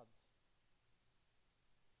own gods.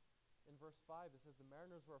 In verse 5, it says, the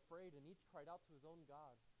mariners were afraid, and each cried out to his own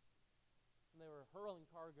God. And they were hurling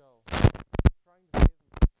cargo, trying to save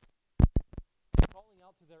himself, calling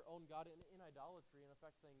out to their own God in idolatry, in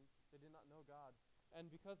effect saying they did not know God.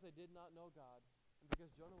 And because they did not know God, and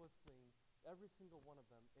because Jonah was fleeing, every single one of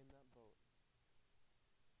them in that boat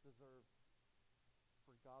deserved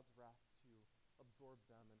for God's wrath to absorb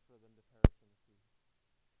them and for them to perish in the sea.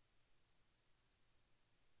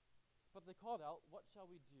 But they called out, what shall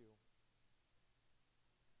we do?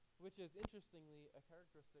 Which is, interestingly, a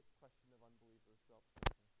characteristic question of unbelievers throughout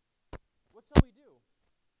Scripture. What shall we do?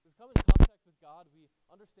 We've come in contact with God. We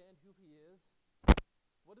understand who he is.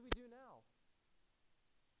 What do we do now?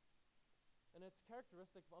 And it's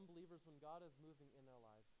characteristic of unbelievers when God is moving in their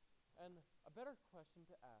lives. And a better question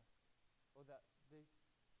to ask, or their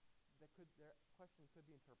question could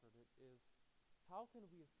be interpreted, is how can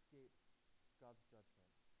we escape God's judgment?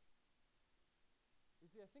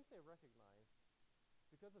 You see, I think they recognized,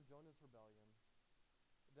 because of Jonah's rebellion,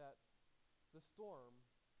 that the storm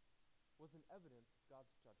was an evidence of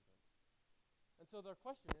God's judgment. And so their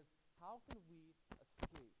question is, how can we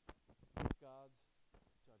escape God's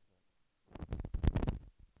judgment?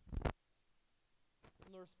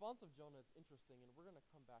 And the response of Jonah is interesting, and we're going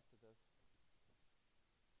to come back to this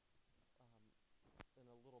in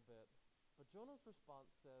a little bit. But Jonah's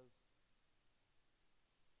response says,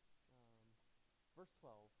 verse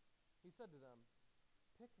 12, he said to them,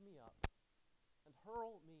 pick me up and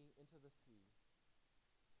hurl me into the sea.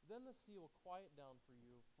 Then the sea will quiet down for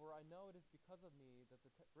you, for I know it is because of me that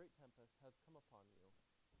the great tempest has come upon you.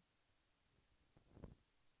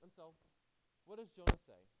 And so, what does Jonah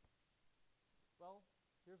say? Well,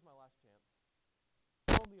 here's my last chance.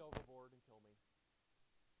 Throw me overboard and kill me.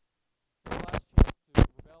 My last chance to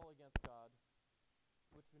rebel against God,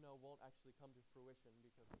 which we know won't actually come to fruition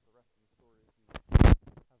because of the rest of the story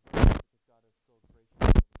we have read, because God is still gracious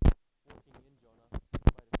and working in Jonah in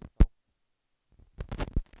spite of himself.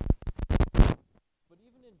 But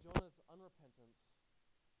even in Jonah's unrepentance,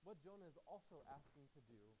 what Jonah is also asking to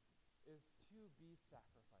do is to be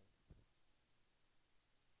sacrificed.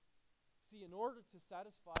 See, in order to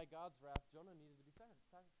satisfy God's wrath, Jonah needed to be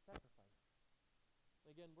sacrificed.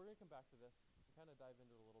 Again, we're going to come back to this and kind of dive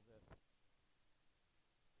into it a little bit.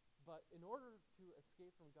 But But in order to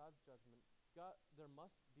escape from God's judgment, there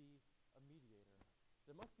must be a mediator.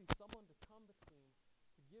 There must be someone to come between,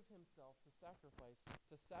 to give himself, to sacrifice,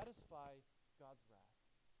 to satisfy God's wrath.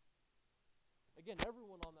 Again,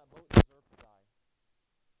 everyone on that boat deserved to die.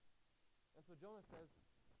 And so Jonah says,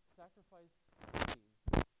 sacrifice me,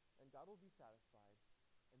 and God will be satisfied,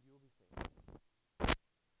 and you will be saved.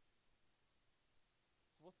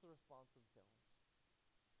 So what's the response of the sailors?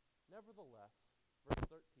 Nevertheless, verse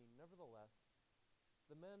 13, nevertheless,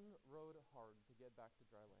 the men rowed hard to get back to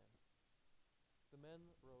dry land. The men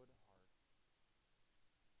rowed hard.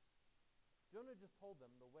 Jonah just told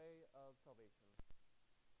them the way of salvation.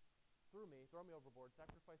 Through me, throw me overboard,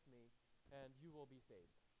 sacrifice me, and you will be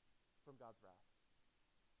saved from God's wrath.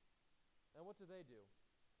 And what do?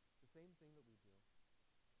 The same thing that we do.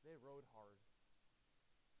 They rowed hard.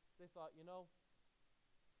 They thought,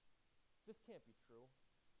 this can't be true.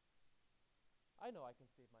 I know I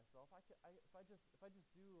can save myself. If I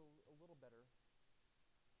just do a little better,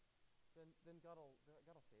 then God will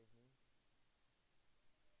save me.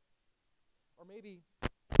 Or maybe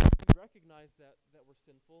we recognize that we're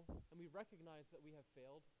sinful, and we recognize that we have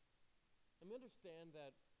failed, and we understand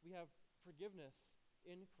that we have forgiveness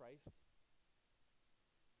in Christ.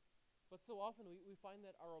 But so often we find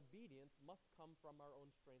that our obedience must come from our own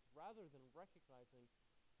strength, rather than recognizing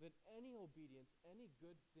that any obedience, any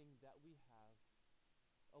good thing that we have,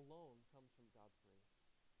 alone comes from God's grace.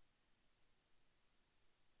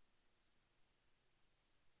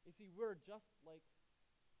 You see, we're just like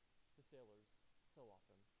the sailors so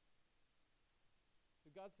often.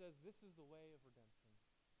 But God says this is the way of redemption.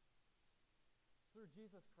 Through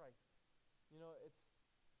Jesus Christ. It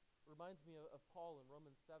reminds me of Paul in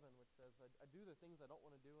Romans 7, which says, I do the things I don't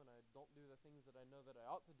want to do, and I don't do the things that I know that I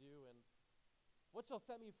ought to do, and what shall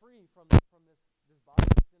set me free from this body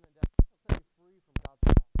of sin and death? What shall set me free from God's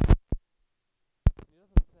wrath? And he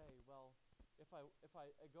doesn't say, well, if I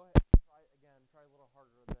go ahead and try a little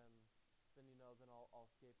harder, then I'll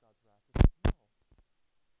escape God's wrath. It says, no.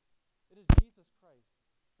 It is Jesus Christ.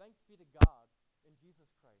 Thanks be to God in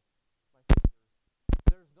Jesus Christ, my Savior.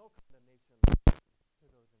 There is no condemnation to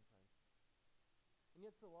those in Christ. And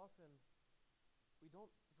yet so often, we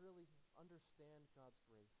don't really understand God's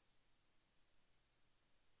grace.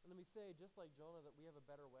 And then we say, just like Jonah, that we have a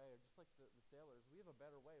better way, or just like the sailors, we have a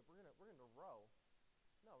better way. We're gonna row.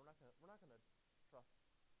 No, we're not gonna trust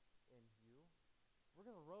in you. We're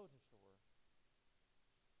gonna row to shore.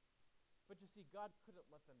 But you see, God couldn't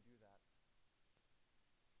let them do that.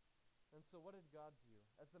 And so what did God do?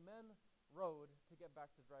 As the men rowed to get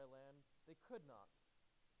back to dry land, they could not.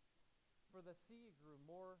 For the sea grew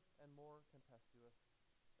more and more tempestuous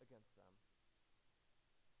against them.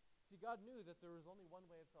 See, God knew that there was only one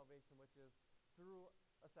way of salvation, which is through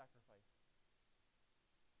a sacrifice.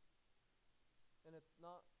 And it's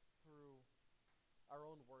not through our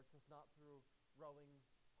own works. It's not through rowing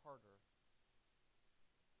harder.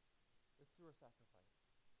 It's through a sacrifice.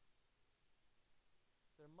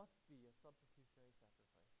 There must be a substitutionary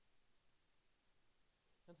sacrifice.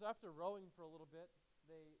 And so after rowing for a little bit,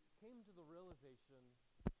 they came to the realization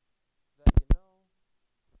that,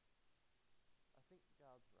 I think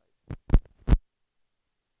God's right.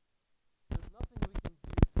 There's nothing we can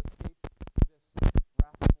do to escape this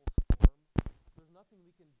wrathful storm. There's nothing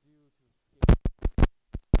we can do to escape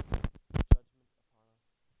judgment upon us.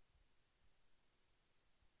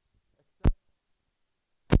 Except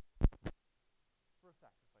for a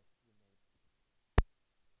sacrifice to be made.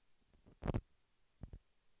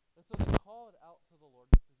 And so they called out to the Lord,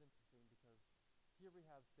 which is interesting because here we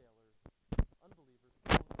have sailors, unbelievers,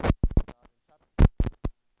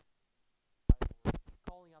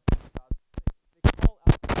 calling out to God. They call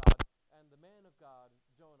out to God, and the man of God,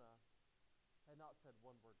 Jonah, had not said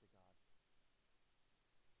one word to God.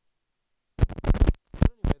 But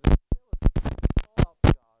anyway, the sailors call out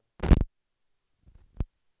to God,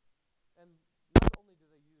 and not only do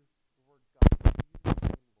they use the word God, but they use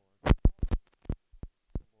the name Lord.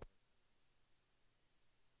 The Lord.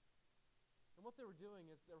 And what they were doing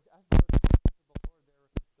is, as they were calling to the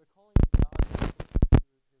Lord, they're calling to God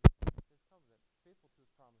faithful to his covenant, faithful to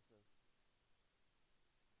his promises.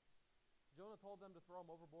 Jonah told them to throw him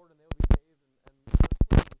overboard and they would be saved, and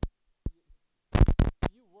a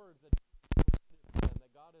few words that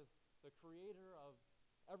God is the creator of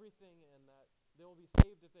everything and that they will be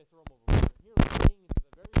saved if they throw him overboard. And here they're playing into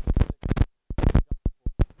the very specific of the gospel.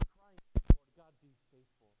 They're crying, Lord, God, be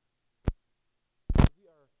faithful. We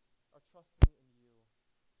are trusting in you.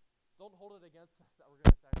 Don't hold it against us that we're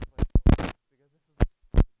going to sacrifice children, because this is what we're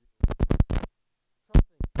supposed to do.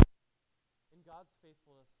 Trusting in God's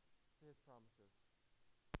faithfulness to his promises.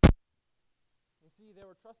 see, they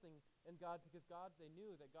were trusting in God because they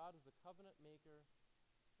knew that God was a covenant maker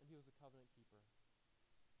and he was a covenant keeper.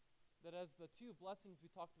 That as the two blessings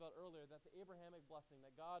we talked about earlier, that the Abrahamic blessing,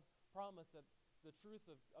 that God promised that the truth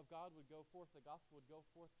of God would go forth, the gospel would go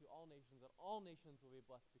forth to all nations, that all nations will be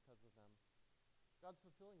blessed because of them. God's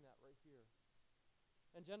fulfilling that right here.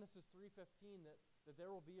 In Genesis 3:15, that there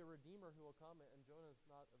will be a Redeemer who will come, and Jonah is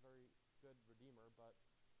not a very good Redeemer, but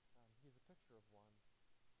he's a picture of one.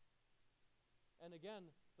 And again,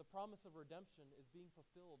 the promise of redemption is being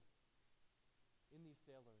fulfilled in these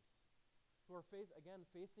sailors who are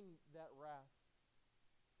facing that wrath,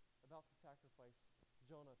 about to sacrifice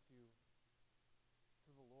Jonah to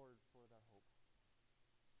the Lord for their hope.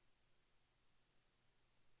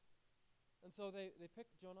 And so they pick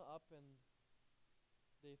Jonah up and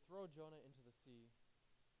they throw Jonah into the sea.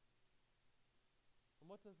 And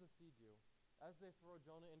what does the sea do? As they throw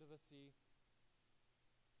Jonah into the sea,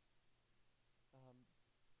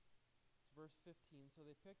 it's verse 15. So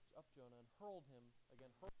they picked up Jonah and hurled him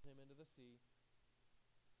into the sea,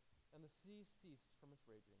 and the sea ceased from its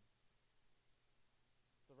raging.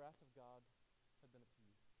 The wrath of God had been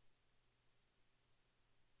appeased.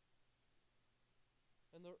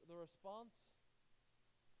 And the response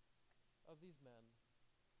of these men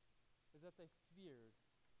is that they feared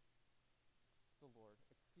the Lord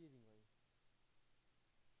exceedingly.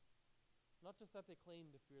 Not just that they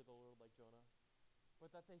claimed to fear the Lord like Jonah,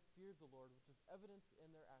 but that they feared the Lord, which is evidenced in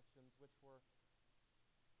their actions, which were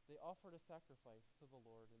they offered a sacrifice to the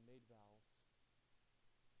Lord and made vows.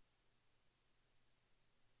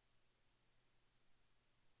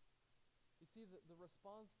 You see, the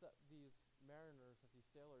response that these mariners, that these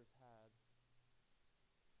sailors had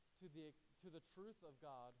to the truth of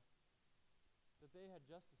God, that they had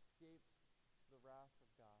just escaped the wrath of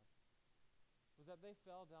God, was that they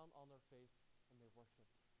fell down on their face and they worshiped.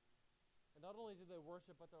 And not only did they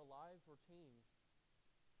worship, but their lives were changed.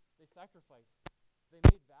 They sacrificed. They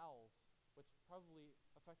made vows, which probably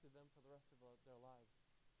affected them for the rest of their lives.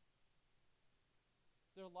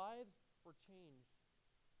 Their lives were changed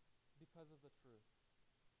because of the truth,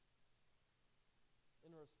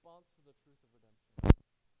 in response to the truth of redemption.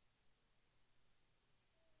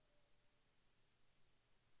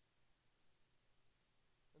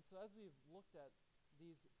 And so as we've looked at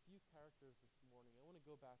these few characters this morning, I want to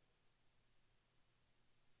go back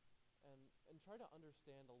and try to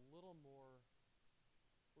understand a little more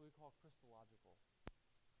what we call Christological,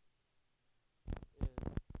 is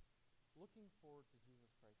looking forward to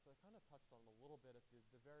Jesus Christ. So I kind of touched on it a little bit at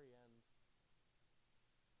the very end.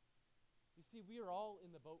 You see, we are all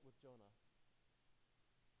in the boat with Jonah.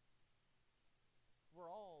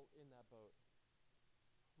 We're all in that boat.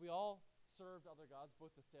 We all served other gods.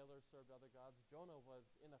 Both the sailors served other gods. Jonah was,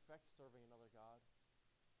 in effect, serving another god.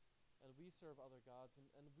 And we serve other gods.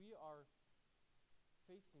 And we are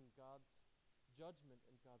facing God's judgment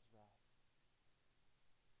and God's wrath.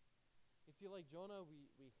 You see, like Jonah, we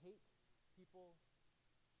hate people.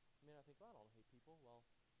 You may not think, well, I don't hate people. Well,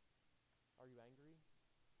 are you angry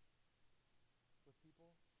with people?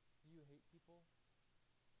 Do you hate people?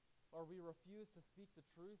 Or we refuse to speak the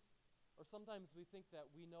truth? Or sometimes we think that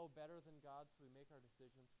we know better than God, so we make our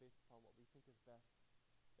decisions based upon what we think is best.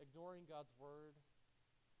 Ignoring God's word.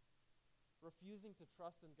 Refusing to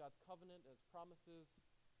trust in God's covenant, His promises,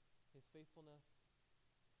 His faithfulness.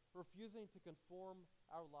 Refusing to conform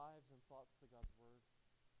our lives and thoughts to God's word.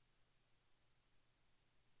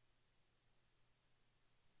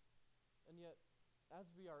 And yet, as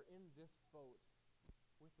we are in this boat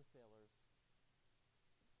with the sailors,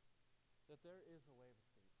 that there is a way of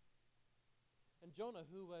escape. And Jonah,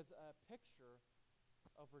 who was a picture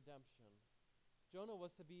of redemption, Jonah was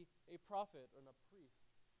to be a prophet and a priest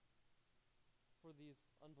for these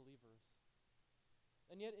unbelievers.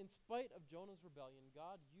 And yet, in spite of Jonah's rebellion,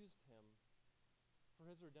 God used him for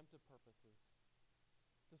his redemptive purposes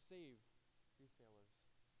to save these sailors.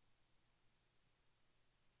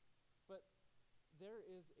 But there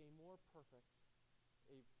is a more perfect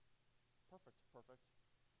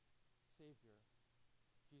Savior,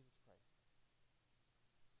 Jesus Christ.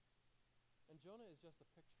 And Jonah is just a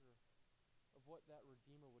picture of what that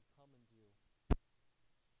Redeemer would come and do.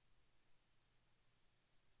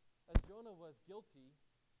 As Jonah was guilty,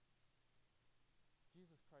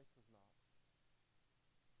 Jesus Christ was not.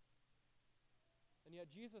 And yet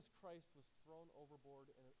Jesus Christ was thrown overboard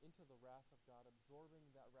and into the wrath of God, absorbing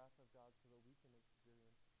that wrath of God so that we can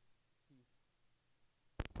experience peace.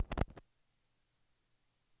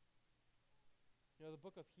 You know, the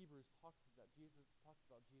book of Hebrews talks about Jesus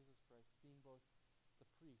Christ being both the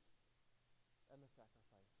priest and the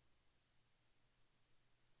sacrifice.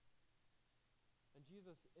 And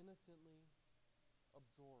Jesus innocently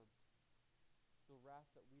absorbed the wrath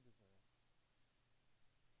that we deserve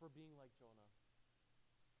for being like Jonah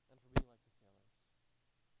and for being like the sailors.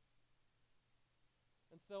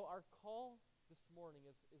 And so our call this morning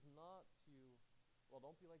is not to, well,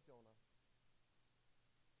 don't be like Jonah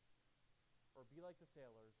or be like the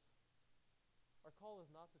sailors. Our call is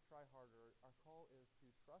not to try harder. Our call is to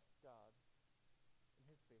trust God in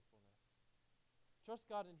His faithfulness. Trust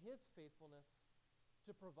God in His faithfulness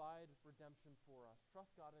to provide redemption for us. Trust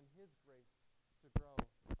God in His grace to grow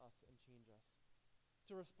us and change us.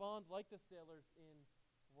 To respond like the sailors in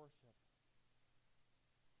worship,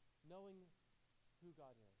 knowing who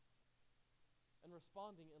God is, and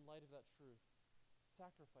responding in light of that truth,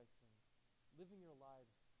 sacrificing, living your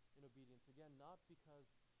lives in obedience. Again, not because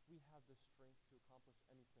we have the strength to accomplish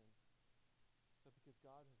anything, but because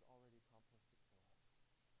God has already accomplished it for us.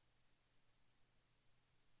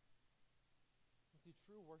 You see,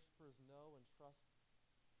 true worshipers know and trust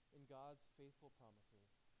in God's faithful promises.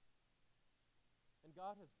 And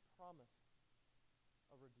God has promised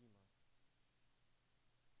a Redeemer.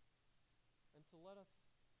 And so let us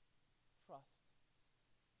trust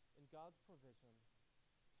in God's provision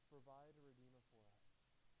to provide a Redeemer for us.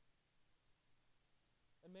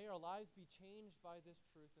 And may our lives be changed by this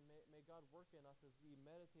truth, and may God work in us as we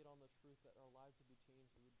meditate on the truth, that our lives would be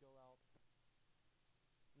changed, that we'd go out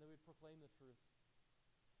and that we'd proclaim the truth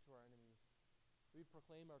to our enemies. We'd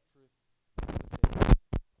proclaim our truth to the saviors,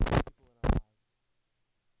 to the people in our lives.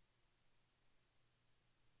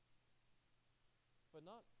 But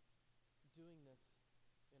not doing this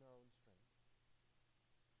in our own strength.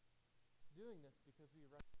 Doing this because we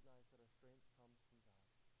recognize that our strength comes from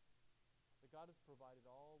God. That God has provided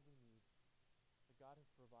all we need. That God has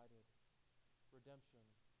provided redemption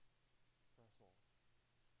for our souls. Let's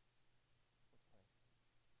pray.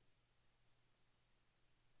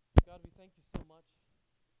 God, we thank you so much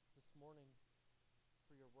this morning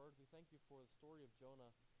for your word. We thank you for the story of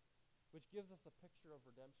Jonah, which gives us a picture of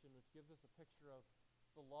redemption, which gives us a picture of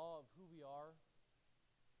the law of who we are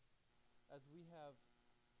as we have,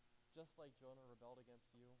 just like Jonah, rebelled against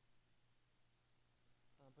you.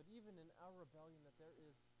 But even in our rebellion, that there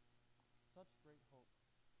is such great hope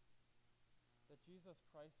that Jesus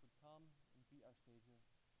Christ would come and be our Savior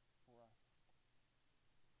for us.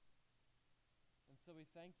 And so we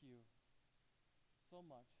thank you so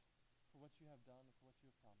much for what you have done and for what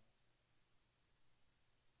you have promised.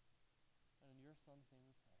 And in your Son's name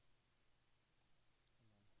we pray.